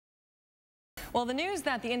Well, the news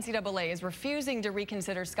that the NCAA is refusing to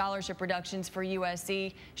reconsider scholarship reductions for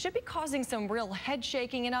USC should be causing some real head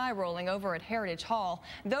shaking and eye rolling over at Heritage Hall.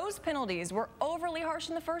 Those penalties were overly harsh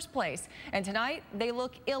in the first place, and tonight they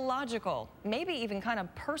look illogical, maybe even kind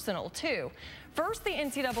of personal too. First, the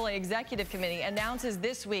NCAA Executive Committee announces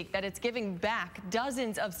this week that it's giving back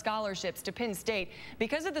dozens of scholarships to Penn State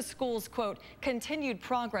because of the school's, quote, continued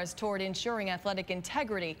progress toward ensuring athletic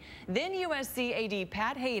integrity. Then USC AD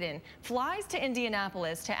Pat Hayden flies to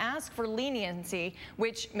Indianapolis to ask for leniency,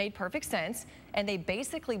 which made perfect sense, and they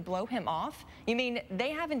basically blow him off? You mean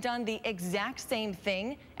they haven't done the exact same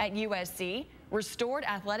thing at USC? Restored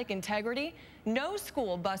athletic integrity? No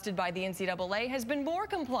school busted by the NCAA has been more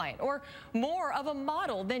compliant or more of a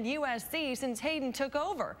model than USC since Hayden took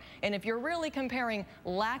over. And if you're really comparing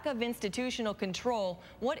lack of institutional control,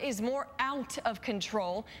 what is more out of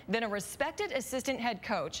control than a respected assistant head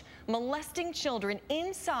coach molesting children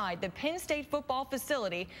inside the Penn State football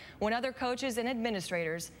facility when other coaches and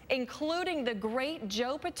administrators, including the great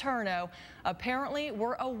Joe Paterno, apparently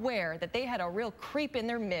were aware that they had a real creep in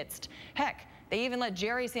their midst? Heck, they even let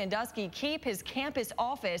Jerry Sandusky keep his campus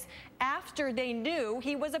office after they knew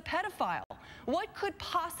he was a pedophile. What could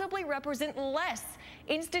possibly represent less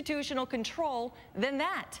institutional control than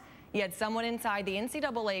that? Yet someone inside the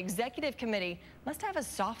NCAA Executive Committee must have a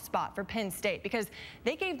soft spot for Penn State because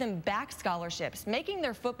they gave them back scholarships, making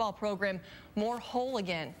their football program more whole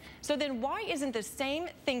again. So then why isn't the same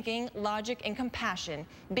thinking, logic, and compassion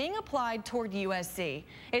being applied toward USC?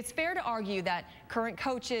 It's fair to argue that current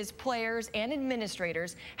coaches, players, and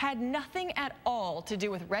administrators had nothing at all to do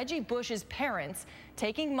with Reggie Bush's parents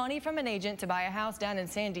taking money from an agent to buy a house down in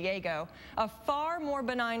San Diego, a far more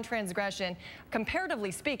benign transgression,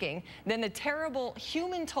 comparatively speaking, than the terrible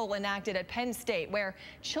human toll enacted at Penn State, where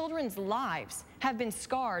children's lives have been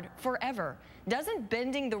scarred forever. Doesn't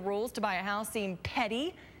bending the rules to buy a house seem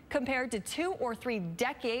petty compared to 2 or 3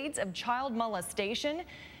 decades of child molestation?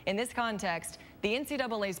 In this context, the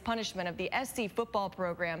NCAA's punishment of the SC football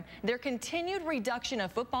program, their continued reduction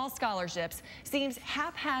of football scholarships, seems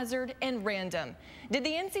haphazard and random. Did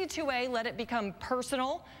the NC2A let it become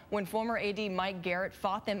personal when former AD Mike Garrett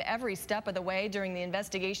fought them every step of the way during the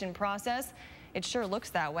investigation process? It sure looks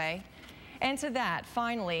that way. And to that,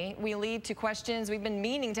 finally, we lead to questions we've been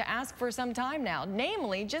meaning to ask for some time now,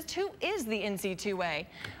 namely, just who is the NC2A?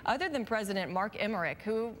 Other than President Mark Emmerick,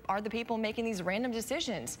 who are the people making these random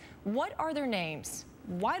decisions? What are their names?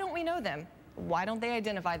 Why don't we know them? Why don't they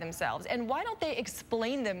identify themselves? And why don't they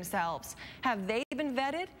explain themselves? Have they been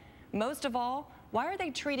vetted? Most of all, why are they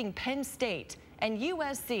treating Penn State and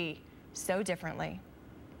USC so differently?